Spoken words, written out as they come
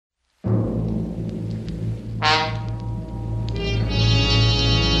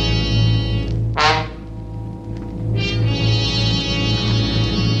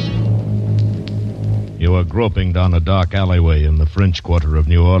groping down a dark alleyway in the French Quarter of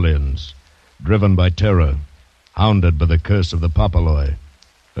New Orleans, driven by terror, hounded by the curse of the Papaloy,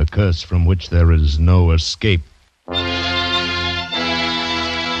 a curse from which there is no escape.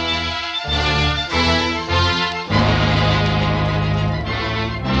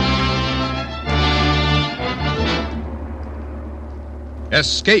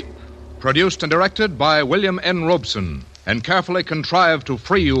 Escape, produced and directed by William N. Robeson, and carefully contrived to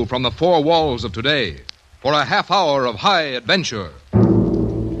free you from the four walls of today for a half hour of high adventure.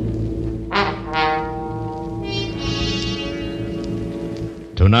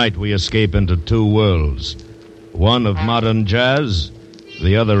 Tonight we escape into two worlds, one of modern jazz,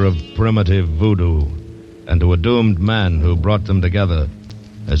 the other of primitive voodoo, and to a doomed man who brought them together,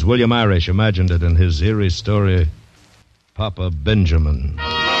 as William Irish imagined it in his eerie story, Papa Benjamin.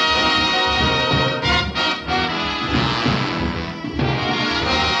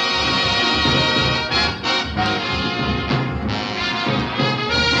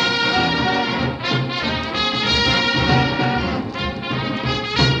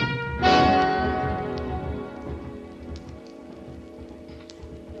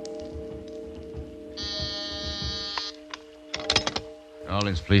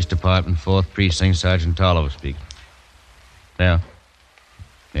 Orleans Police Department, 4th Precinct, Sergeant Tolliver speaking.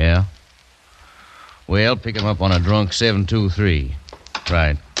 Yeah? Well, pick him up on a drunk 723.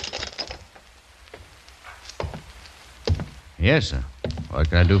 Right. Yes, sir. What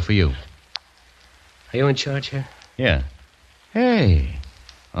can I do for you? Are you in charge here? Yeah. Hey,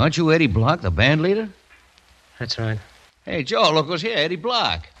 aren't you Eddie Block, the band leader? That's right. Hey, Joe, look who's here, Eddie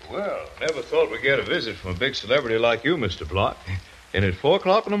Block. Well, never thought we'd get a visit from a big celebrity like you, Mr. Block. And at 4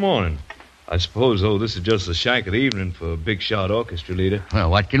 o'clock in the morning. I suppose, though, this is just the shank of the evening for a big-shot orchestra leader.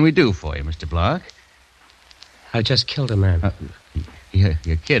 Well, what can we do for you, Mr. Block? I just killed a man.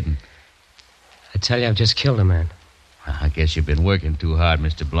 You're kidding. I tell you, I've just killed a man. I guess you've been working too hard,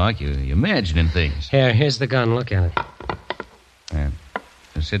 Mr. Block. You're imagining things. Here's the gun. Look at it. Now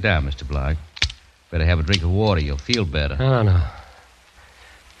sit down, Mr. Block. Better have a drink of water. You'll feel better. No.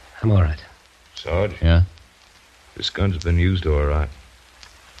 I'm all right. Sarge? Yeah? This gun's been used all right.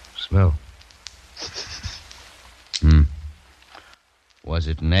 Smell. Was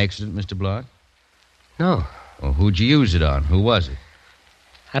it an accident, Mr. Block? No. Well, who'd you use it on? Who was it?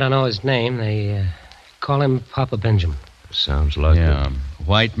 I don't know his name. They call him Papa Benjamin. Sounds like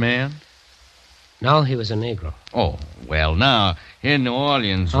White man? No, he was a Negro. Oh, well, now, in New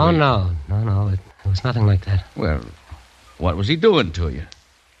Orleans... Oh, no. It was nothing like that. Well, what was he doing to you?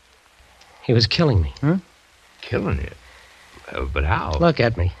 He was killing me. Huh? Killing you? But how? Look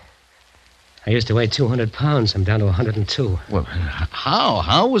at me. I used to weigh 200 pounds. I'm down to 102. Well, how?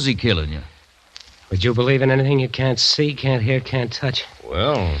 How was he killing you? Would you believe in anything you can't see, can't hear, can't touch?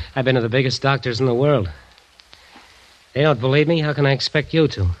 Well... I've been to the biggest doctors in the world. They don't believe me. How can I expect you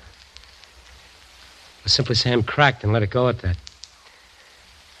to? I'll simply say I'm cracked and let it go at that.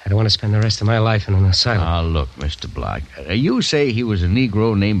 I don't want to spend the rest of my life in an asylum. Now, look, Mr. Block. You say he was a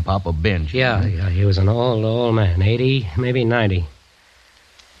Negro named Papa Benjamin. Yeah, he was an old man. 80, maybe 90.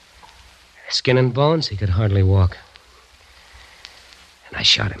 Skin and bones, he could hardly walk. And I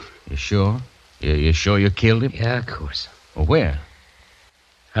shot him. You sure? You sure you killed him? Yeah, of course. Well, where?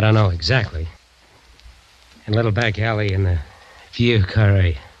 I don't know exactly. In a little back alley in the Vieux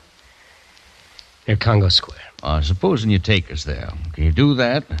Carré. Near Congo Square. Supposing you take us there. Can you do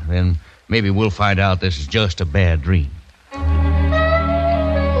that? Then maybe we'll find out this is just a bad dream.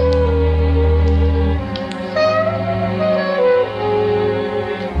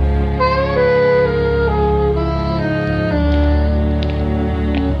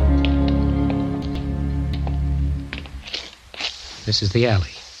 This is the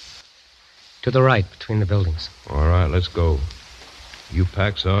alley. To the right, between the buildings. All right, let's go. You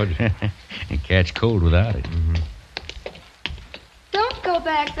pack, Sarge? You catch cold without it. Mm-hmm. Don't go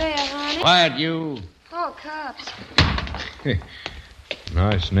back there, honey. Quiet, you. Oh, cops.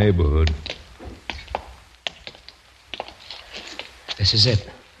 Nice neighborhood. This is it.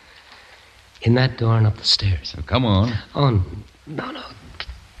 In that door and up the stairs. Well, come on. Oh, no.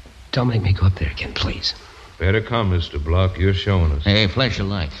 Don't make me go up there again, please. Better come, Mr. Block. You're showing us. Hey, flash your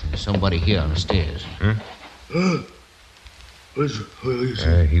light. There's somebody here on the stairs. Huh?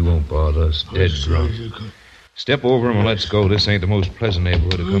 He won't bother us. Dead drunk. Step over him and let's go. This ain't the most pleasant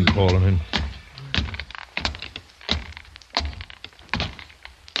neighborhood to come calling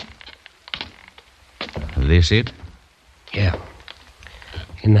in. This it? Yeah.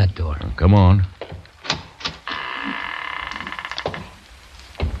 In that door. Come on.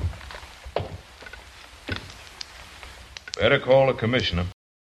 Better call the commissioner.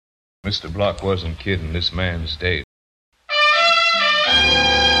 Mr. Block wasn't kidding. This man's dead.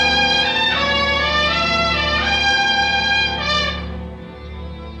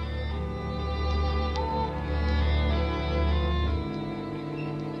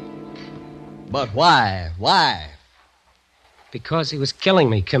 But why? Why? Because he was killing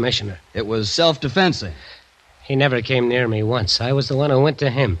me, Commissioner. It was self-defense. He never came near me once. I was the one who went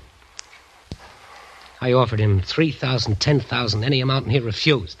to him. I offered him $3,000, $10,000, any amount, and he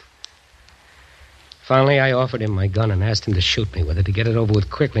refused. Finally, I offered him my gun and asked him to shoot me with it to get it over with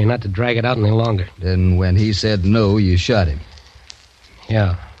quickly and not to drag it out any longer. Then when he said no, you shot him.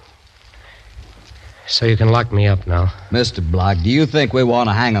 Yeah. So you can lock me up now. Mr. Block, do you think we want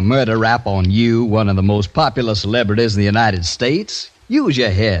to hang a murder rap on you, one of the most popular celebrities in the United States? Use your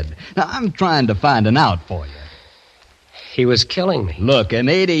head. Now, I'm trying to find an out for you. He was killing me. Look, an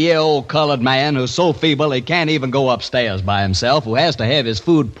 80-year-old colored man who's so feeble he can't even go upstairs by himself, who has to have his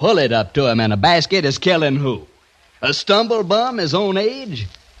food pulled up to him in a basket, is killing who? A stumble bum his own age?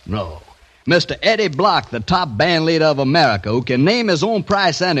 No. Mr. Eddie Block, the top band leader of America, who can name his own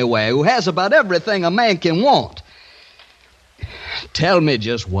price anywhere, who has about everything a man can want. Tell me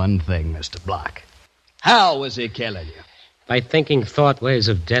just one thing, Mr. Block. How was he killing you? By thinking thought waves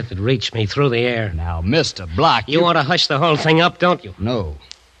of death that reached me through the air. Now, Mr. Block... You want to hush the whole thing up, don't you? No.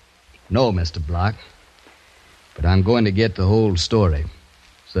 No, Mr. Block. But I'm going to get the whole story.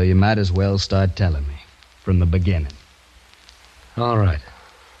 So you might as well start telling me. From the beginning. All right.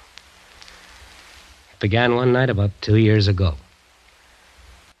 It began one night about 2 years ago.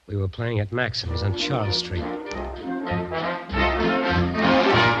 We were playing at Maxim's on Charles Street.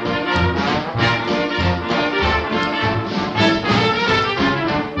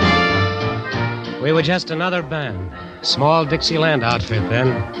 We were just another band. Small Dixieland outfit then.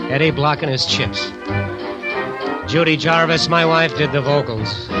 Eddie Block and his Chips. Judy Jarvis, my wife, did the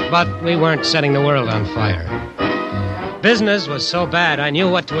vocals. But we weren't setting the world on fire. Business was so bad I knew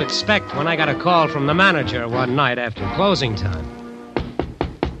what to expect when I got a call from the manager one night after closing time.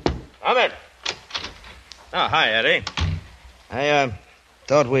 Come in. Oh, hi, Eddie. I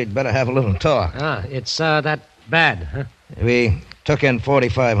thought we'd better have a little talk. It's that bad, huh? We took in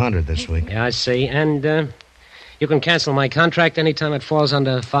 $4,500 this week. Yeah, I see. And you can cancel my contract anytime it falls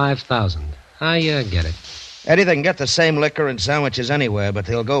under $5,000. I get it. Eddie, they can get the same liquor and sandwiches anywhere, but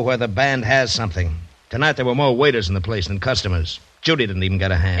they'll go where the band has something. Tonight there were more waiters in the place than customers. Judy didn't even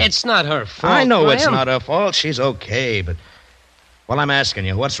get a hand. It's not her fault. I know Graham. It's not her fault. She's okay, but... Well, I'm asking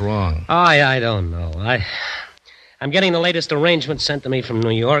you, what's wrong? Oh, I don't know. I'm getting the latest arrangement sent to me from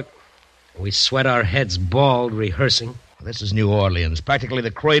New York. We sweat our heads bald rehearsing. This is New Orleans, practically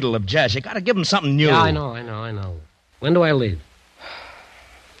the cradle of jazz. You gotta give them something new. Yeah, I know. When do I leave?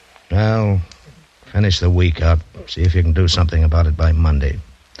 Well, finish the week out. See if you can do something about it by Monday.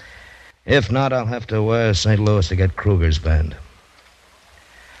 If not, I'll have to St. Louis to get Kruger's band.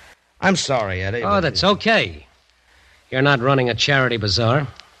 I'm sorry, Eddie. Oh, that's okay. You're not running a charity bazaar.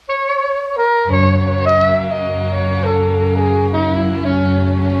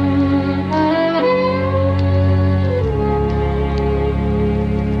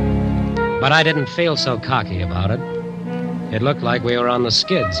 But I didn't feel so cocky about it. It looked like we were on the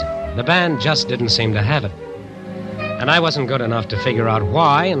skids. The band just didn't seem to have it. And I wasn't good enough to figure out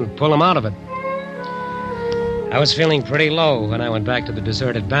why and pull them out of it. I was feeling pretty low when I went back to the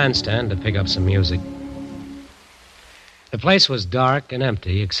deserted bandstand to pick up some music. The place was dark and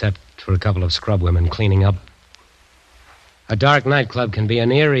empty, except for a couple of scrub women cleaning up. A dark nightclub can be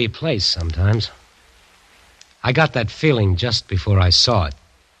an eerie place sometimes. I got that feeling just before I saw it.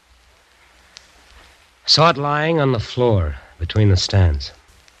 Saw it lying on the floor between the stands.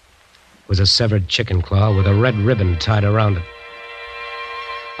 It was a severed chicken claw with a red ribbon tied around it.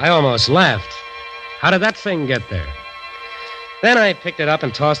 I almost laughed. How did that thing get there? Then I picked it up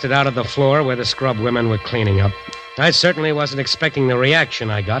and tossed it out of the floor where the scrub women were cleaning up. I certainly wasn't expecting the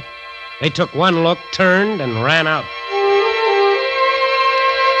reaction I got. They took one look, turned, and ran out.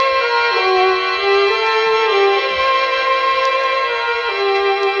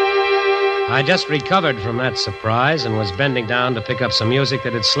 I just recovered from that surprise and was bending down to pick up some music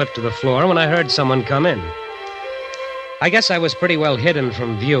that had slipped to the floor when I heard someone come in. I guess I was pretty well hidden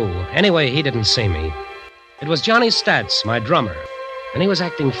from view. Anyway, he didn't see me. It was Johnny Stats, my drummer, and he was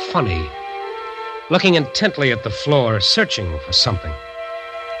acting funny, looking intently at the floor, searching for something.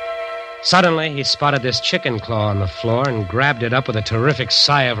 Suddenly, he spotted this chicken claw on the floor and grabbed it up with a terrific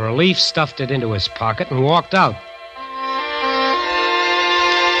sigh of relief, stuffed it into his pocket, and walked out.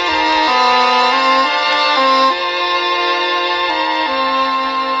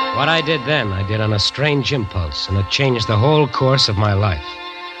 What I did then, I did on a strange impulse, and it changed the whole course of my life.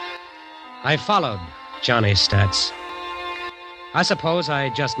 I followed Johnny Stats. I suppose I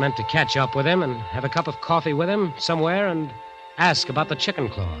just meant to catch up with him and have a cup of coffee with him somewhere and ask about the chicken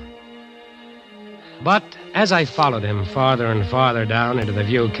claw. But as I followed him farther and farther down into the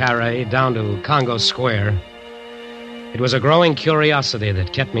Vieux Carré, down to Congo Square, it was a growing curiosity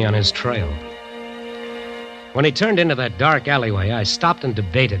that kept me on his trail. When he turned into that dark alleyway, I stopped and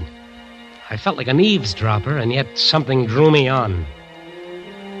debated. I felt like an eavesdropper, and yet something drew me on.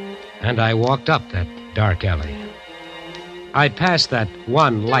 And I walked up that dark alley. I passed that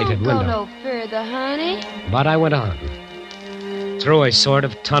one lighted window. Don't go no further, honey. But I went on. Through a sort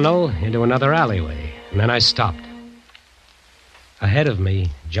of tunnel into another alleyway, and then I stopped. Ahead of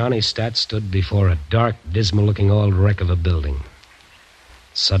me, Johnny Stats stood before a dark, dismal-looking old wreck of a building.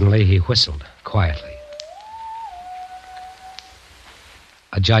 Suddenly, he whistled, quietly.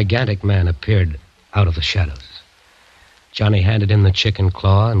 A gigantic man appeared out of the shadows. Johnny handed him the chicken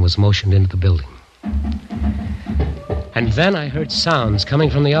claw and was motioned into the building. And then I heard sounds coming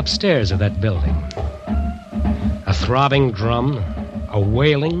from the upstairs of that building. A throbbing drum, a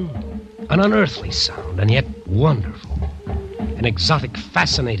wailing, an unearthly sound, and yet wonderful. An exotic,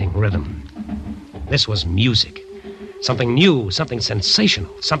 fascinating rhythm. This was music. Something new, something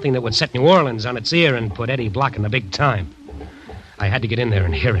sensational, something that would set New Orleans on its ear and put Eddie Block in the big time. I had to get in there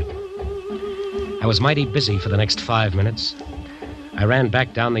and hear it. I was mighty busy for the next 5 minutes. I ran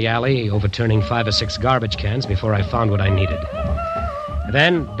back down the alley, overturning 5 or 6 garbage cans before I found what I needed.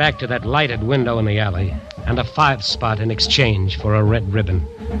 Then back to that lighted window in the alley, and a 5-spot in exchange for a red ribbon.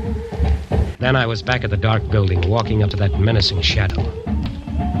 Then I was back at the dark building, walking up to that menacing shadow.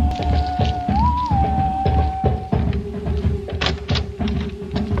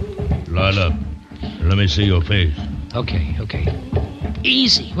 Light up. Let me see your face. Okay.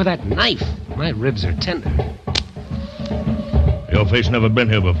 Easy with that knife. My ribs are tender. Your face never been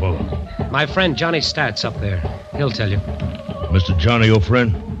here before. My friend Johnny Stats up there. He'll tell you. Mr. Johnny, your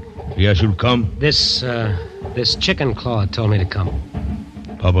friend? He asked you to come? This chicken claw told me to come.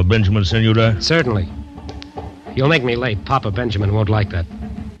 Papa Benjamin sent you there? Certainly. You'll make me late. Papa Benjamin won't like that.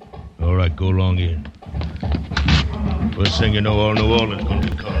 All right, go along in. First thing you know, all New Orleans going to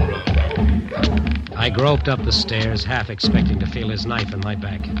be coming around. I groped up the stairs, half expecting to feel his knife in my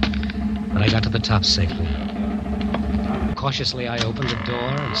back. But I got to the top safely. Cautiously, I opened the door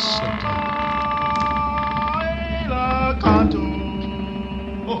and slipped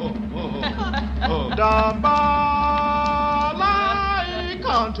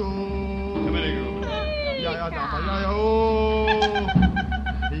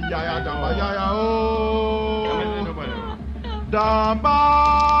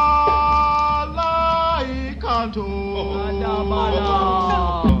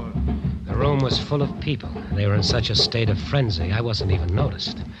The room was full of people. They were in such a state of frenzy, I wasn't even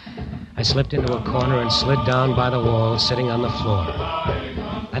noticed. I slipped into a corner and slid down by the wall, sitting on the floor.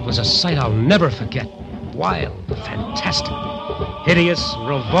 That was a sight I'll never forget. Wild, fantastic, hideous,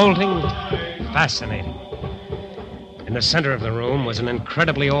 revolting, fascinating. In the center of the room was an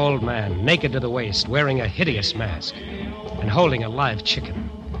incredibly old man, naked to the waist, wearing a hideous mask, and holding a live chicken.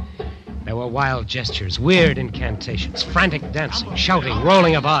 There were wild gestures, weird incantations, frantic dancing, shouting,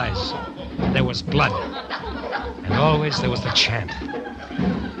 rolling of eyes. There was blood. And always there was the chant.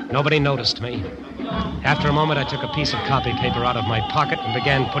 Nobody noticed me. After a moment, I took a piece of copy paper out of my pocket and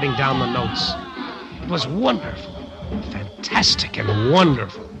began putting down the notes. It was wonderful, fantastic and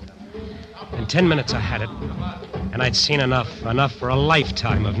wonderful. In 10 minutes, I had it, and I'd seen enough for a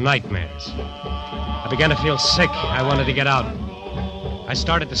lifetime of nightmares. I began to feel sick. I wanted to get out. I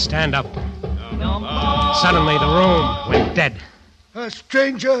started to stand up. Suddenly, the room went dead. A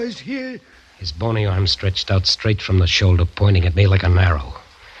stranger is here. His bony arm stretched out straight from the shoulder, pointing at me like an arrow.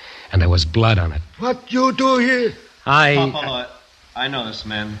 And there was blood on it. What you do here? I know this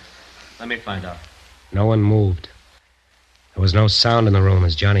man. Let me find out. No one moved. There was no sound in the room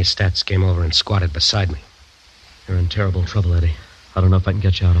as Johnny Stats came over and squatted beside me. You're in terrible trouble, Eddie. I don't know if I can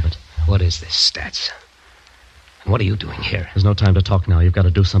get you out of it. What is this, Stats? And what are you doing here? There's no time to talk now. You've got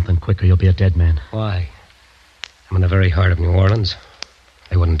to do something quick or you'll be a dead man. Why? I'm in the very heart of New Orleans.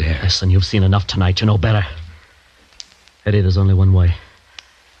 They wouldn't dare. Listen, you've seen enough tonight. You know better. Eddie, there's only one way.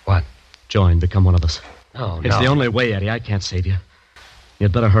 What? Join. Become one of us. Oh, no. It's the only way, Eddie. I can't save you.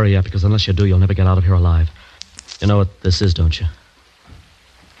 You'd better hurry up, because unless you do, you'll never get out of here alive. You know what this is, don't you?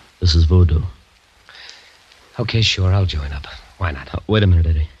 This is voodoo. Okay, sure. I'll join up. Why not? Wait a minute,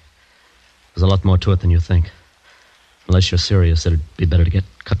 Eddie. There's a lot more to it than you think. Unless you're serious, it'd be better to get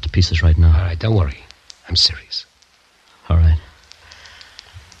cut to pieces right now. All right, don't worry. I'm serious. All right.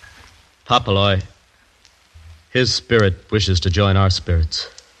 Hopaloi, his spirit wishes to join our spirits.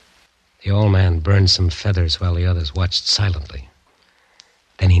 The old man burned some feathers while the others watched silently.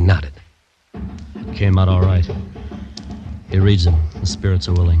 Then he nodded. Came out all right. He reads them. The spirits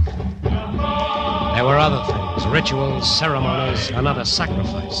are willing. There were other things, rituals, ceremonies, another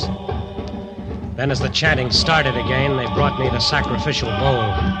sacrifice. Then as the chanting started again, they brought me the sacrificial bowl.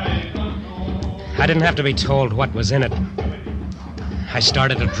 I didn't have to be told what was in it. I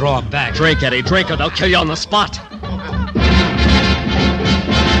started to draw back. Drink, Eddie, drink, or they'll kill you on the spot.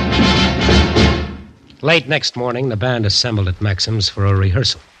 Late next morning, the band assembled at Maxim's for a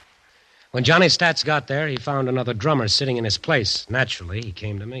rehearsal. When Johnny Stats got there, he found another drummer sitting in his place. Naturally, he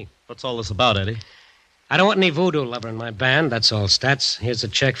came to me. What's all this about, Eddie? I don't want any voodoo lover in my band, that's all, Stats. Here's a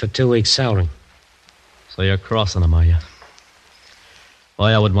check for 2 weeks' salary. So you're crossing him, are you? Boy,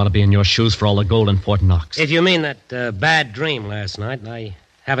 I wouldn't want to be in your shoes for all the gold in Fort Knox. If you mean that bad dream last night, I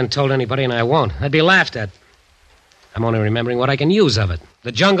haven't told anybody and I won't. I'd be laughed at. I'm only remembering what I can use of it.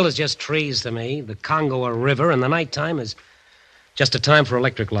 The jungle is just trees to me, the Congo a river, and the nighttime is just a time for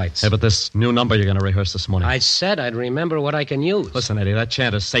electric lights. Hey, but this new number you're going to rehearse this morning. I said I'd remember what I can use. Listen, Eddie, that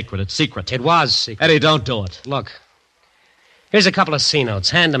chant is sacred. It's secret. It was secret. Eddie, don't do it. Look, here's a couple of C-notes.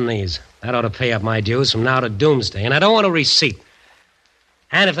 Hand them these. That ought to pay up my dues from now to doomsday, and I don't want a receipt.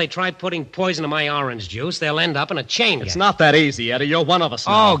 And if they try putting poison in my orange juice, they'll end up in a chain gang. It's not that easy, Eddie. You're one of us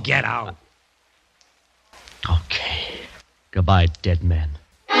now. Oh, get out. Okay. Goodbye, dead man.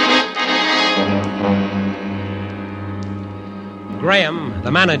 Graham,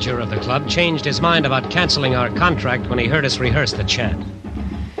 the manager of the club, changed his mind about canceling our contract when he heard us rehearse the chant.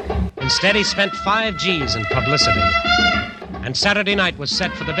 Instead, he spent 5 G's in publicity. And Saturday night was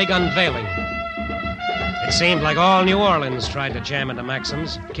set for the big unveiling. It seemed like all New Orleans tried to jam into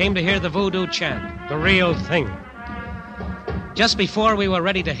Maxim's, came to hear the voodoo chant, the real thing. Just before we were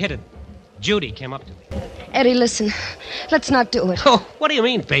ready to hit it, Judy came up to me. Eddie, listen. Let's not do it. Oh, what do you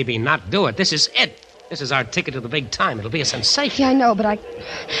mean, baby, not do it? This is it. This is our ticket to the big time. It'll be a sensation. Yeah, I know, but I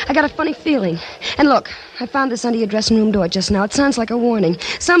got a funny feeling. And look, I found this under your dressing room door just now. It sounds like a warning.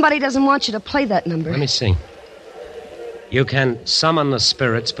 Somebody doesn't want you to play that number. Let me see. You can summon the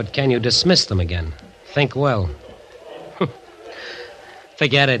spirits, but can you dismiss them again? Think well.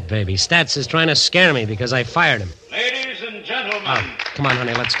 Forget it, baby. Stats is trying to scare me because I fired him. Ladies and gentlemen. Oh, come on,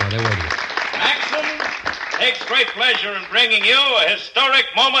 honey, let's go. They're waiting. Maxim takes great pleasure in bringing you a historic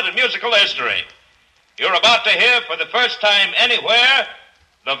moment in musical history. You're about to hear for the first time anywhere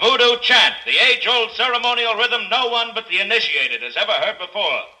the voodoo chant, the age-old ceremonial rhythm no one but the initiated has ever heard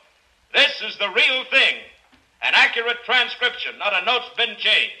before. This is the real thing, an accurate transcription, not a note's been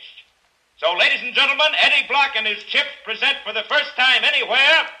changed. So, ladies and gentlemen, Eddie Block and his Chips present for the first time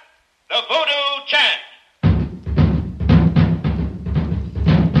anywhere the voodoo chant.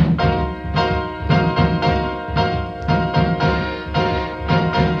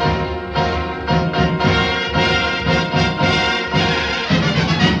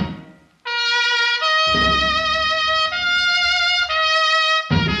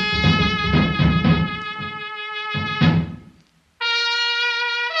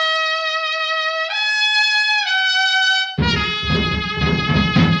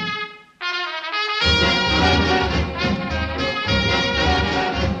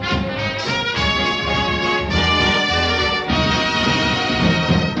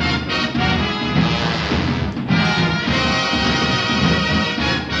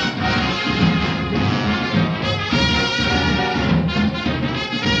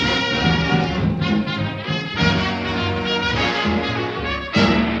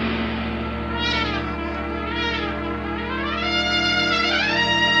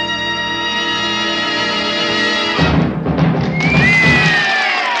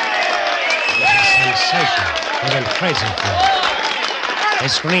 They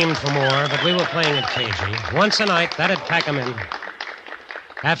screamed for more, but we were playing it cagey. Once a night, that'd pack 'em in.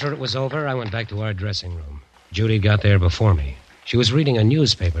 After it was over, I went back to our dressing room. Judy got there before me. She was reading a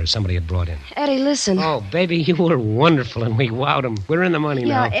newspaper somebody had brought in. Eddie, listen. Oh, baby, you were wonderful, and we wowed 'em. We're in the money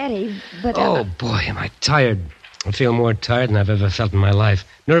now. Yeah, Eddie, but... Oh, boy, am I tired. I feel more tired than I've ever felt in my life.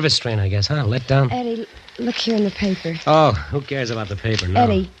 Nervous strain, I guess, huh? Let down? Eddie, look here in the paper. Oh, who cares about the paper now?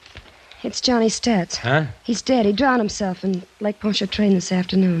 Eddie, it's Johnny Stats. Huh? He's dead. He drowned himself in Lake Pontchartrain this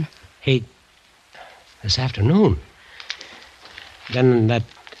afternoon. This afternoon? Then that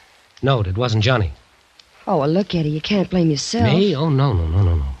note, it wasn't Johnny. Oh, well, look, Eddie, you can't blame yourself. Me? Oh, no.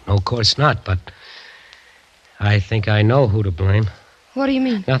 No, of course not, but I think I know who to blame. What do you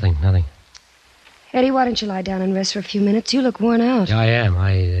mean? Nothing. Eddie, why don't you lie down and rest for a few minutes? You look worn out. Yeah, I am.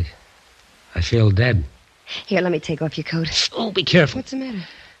 I feel dead. Here, let me take off your coat. Oh, be careful. What's the matter?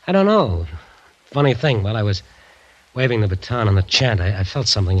 I don't know. Funny thing, while I was waving the baton on the chant, I felt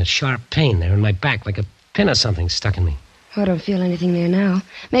something, a sharp pain there in my back, like a pin or something stuck in me. I don't feel anything there now.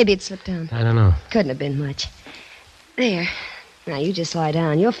 Maybe it slipped down. I don't know. Couldn't have been much. There. Now, you just lie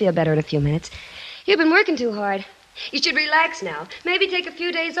down. You'll feel better in a few minutes. You've been working too hard. You should relax now. Maybe take a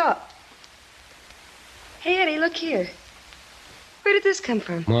few days off. Hey, Eddie, look here. Where did this come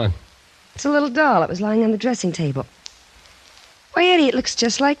from? What? It's a little doll. It was lying on the dressing table. Why, Eddie, it looks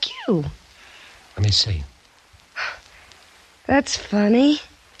just like you. Let me see. That's funny.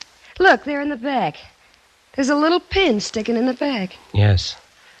 Look, there in the back. There's a little pin sticking in the back. Yes.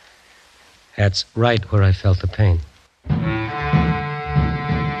 That's right where I felt the pain.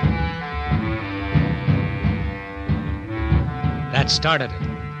 That started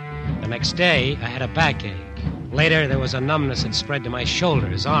it. The next day, I had a backache. Later, there was a numbness that spread to my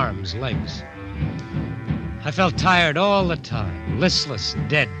shoulders, arms, legs. I felt tired all the time, listless,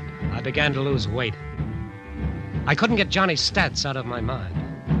 dead. I began to lose weight. I couldn't get Johnny's stats out of my mind.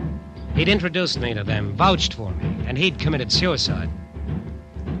 He'd introduced me to them, vouched for me, and he'd committed suicide.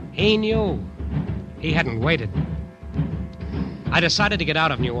 He knew. He hadn't waited. I decided to get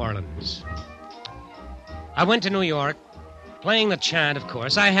out of New Orleans. I went to New York, playing the chant, of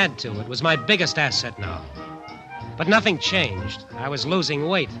course. I had to. It was my biggest asset now. But nothing changed. I was losing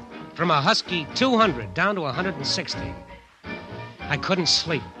weight, from a husky 200 down to 160. I couldn't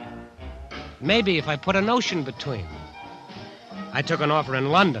sleep. Maybe if I put an ocean between. I took an offer in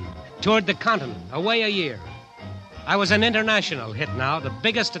London, toured the continent, away a year. I was an international hit now, the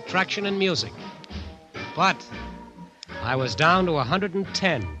biggest attraction in music. But I was down to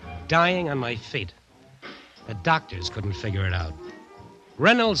 110, dying on my feet. The doctors couldn't figure it out.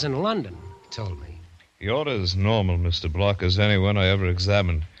 Reynolds in London told me. You're as normal, Mr. Block, as anyone I ever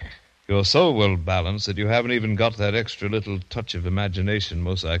examined. You're so well balanced that you haven't even got that extra little touch of imagination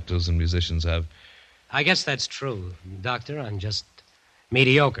most actors and musicians have. I guess that's true, Doctor. I'm just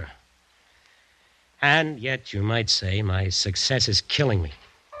mediocre. And yet, you might say, my success is killing me.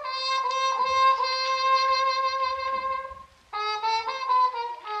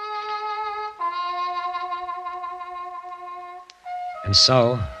 And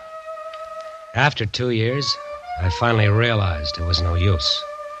so, after 2 years, I finally realized it was no use.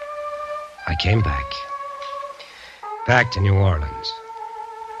 I came back. Back to New Orleans.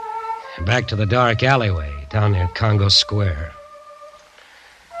 Back to the dark alleyway down near Congo Square.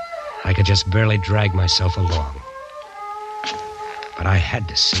 I could just barely drag myself along. But I had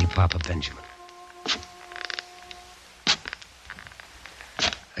to see Papa Benjamin.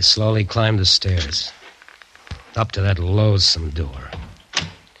 I slowly climbed the stairs, up to that loathsome door.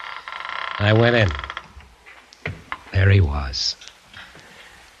 I went in. There he was.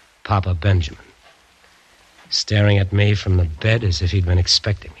 Papa Benjamin, staring at me from the bed as if he'd been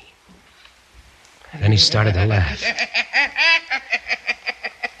expecting me. Then he started to laugh.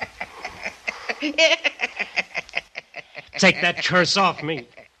 Take that curse off me.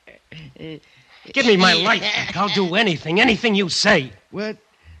 Give me my life back. I'll do anything you say. What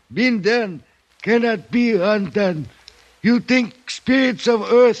been done cannot be undone. You think spirits of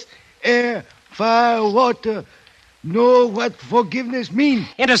earth, air, fire, water know what forgiveness means?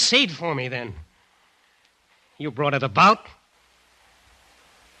 Intercede for me, then. You brought it about.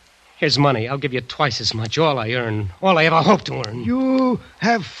 Here's money. I'll give you twice as much. All I earn. All I ever hoped to earn. You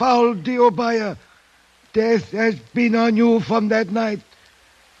have fouled the Obaya. Death has been on you from that night.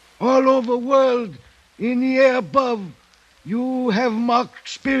 All over the world, in the air above, you have mocked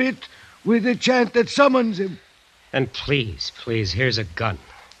spirit with the chant that summons him. And please, here's a gun.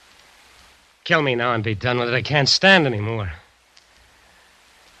 Kill me now and be done with it. I can't stand anymore.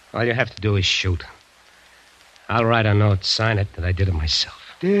 All you have to do is shoot. I'll write a note, sign it, that I did it myself.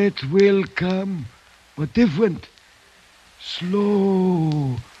 Death will come, but different.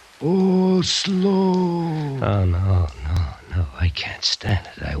 Slow. Oh, slow. Oh, no. I can't stand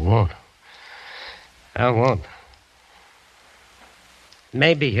it. I won't.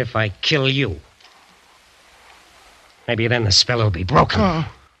 Maybe if I kill you, maybe then the spell will be broken.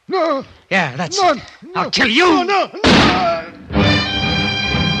 No. Yeah, that's no, it. No, I'll kill you. No.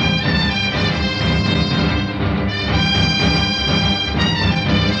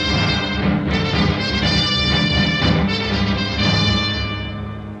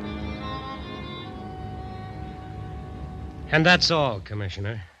 And that's all,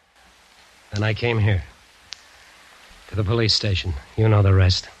 Commissioner. Then I came here. To the police station. You know the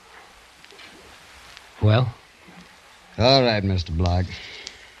rest. Well? All right, Mr. Block.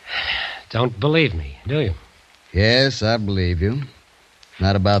 Don't believe me, do you? Yes, I believe you.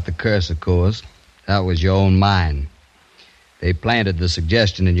 Not about the curse, of course. That was your own mind. They planted the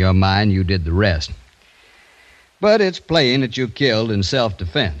suggestion in your mind, you did the rest. But it's plain that you killed in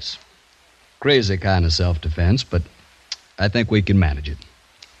self-defense. Crazy kind of self-defense, but I think we can manage it.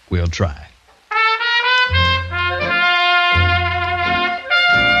 We'll try.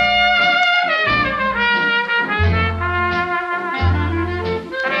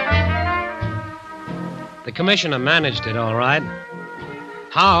 The commissioner managed it all right.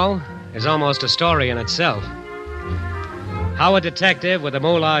 How is almost a story in itself. How a detective with a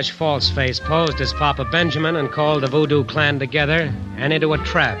moulage false face posed as Papa Benjamin and called the Voodoo clan together and into a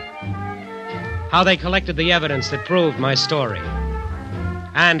trap. How they collected the evidence that proved my story.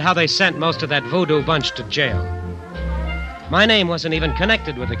 And how they sent most of that Voodoo bunch to jail. My name wasn't even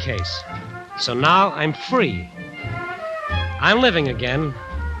connected with the case. So now I'm free. I'm living again.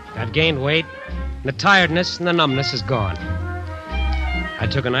 I've gained weight. The tiredness and the numbness is gone. I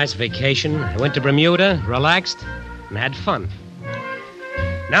took a nice vacation. I went to Bermuda, relaxed, and had fun.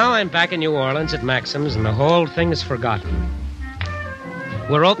 Now I'm back in New Orleans at Maxim's, and the whole thing is forgotten.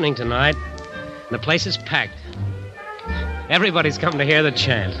 We're opening tonight, and the place is packed. Everybody's come to hear the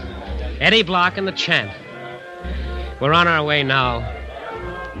chant. Eddie Block and the chant. We're on our way now.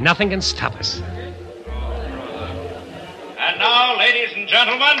 Nothing can stop us. And now, ladies and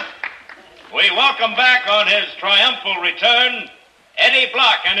gentlemen, we welcome back on his triumphal return Eddie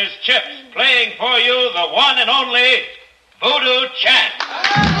Block and his Chips, playing for you the one and only Voodoo Chant.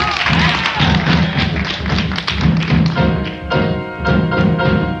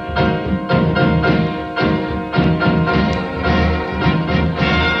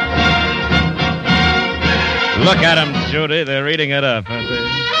 Look at them, Judy. They're eating it up, aren't they?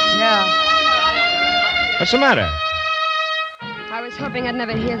 Yeah. What's the matter? I was hoping I'd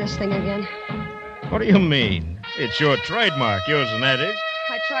never hear this thing again. What do you mean? It's your trademark, yours and Eddie's.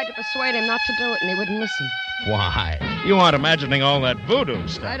 I tried to persuade him not to do it, and he wouldn't listen. Why? You aren't imagining all that voodoo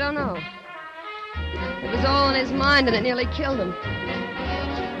stuff. I don't know. It was all in his mind, and it nearly killed him.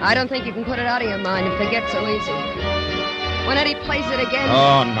 I don't think you can put it out of your mind and forget so easy. When Eddie plays it again...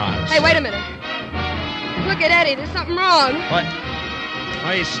 Oh, nonsense. Hey, wait a minute. Look at Eddie. There's something wrong. What?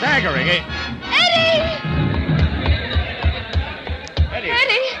 Oh, he's staggering. Eddie!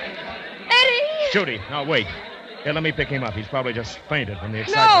 Eddie! Eddie! Judy, now wait. Here, let me pick him up. He's probably just fainted from the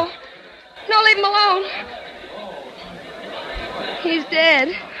excitement. No, leave him alone. He's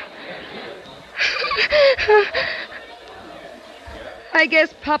dead. I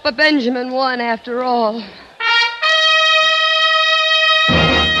guess Papa Benjamin won after all.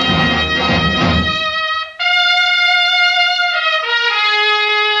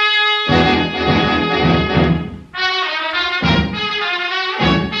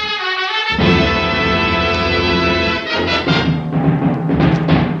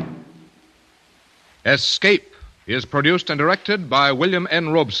 Escape is produced and directed by William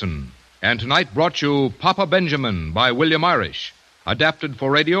N. Robeson, and tonight brought you Papa Benjamin by William Irish, adapted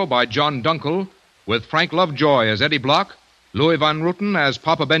for radio by John Dunkel, with Frank Lovejoy as Eddie Block, Louis Van Ruten as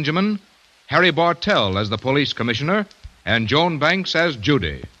Papa Benjamin, Harry Bartell as the police commissioner, and Joan Banks as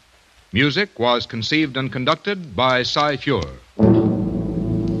Judy. Music was conceived and conducted by Cy Feuer.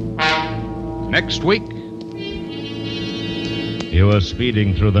 Next week... You are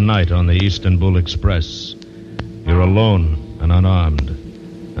speeding through the night on the Istanbul Express. You're alone and unarmed.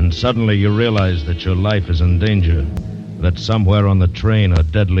 And suddenly you realize that your life is in danger, that somewhere on the train are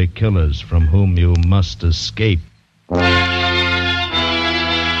deadly killers from whom you must escape.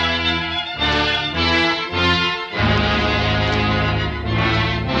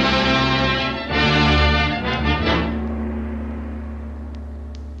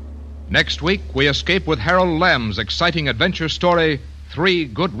 Next week, we escape with Harold Lamb's exciting adventure story, Three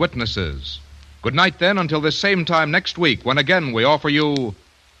Good Witnesses. Good night, then, until this same time next week, when again we offer you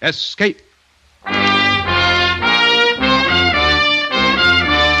Escape. This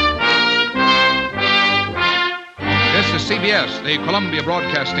is CBS, the Columbia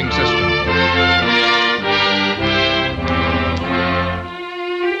Broadcasting System.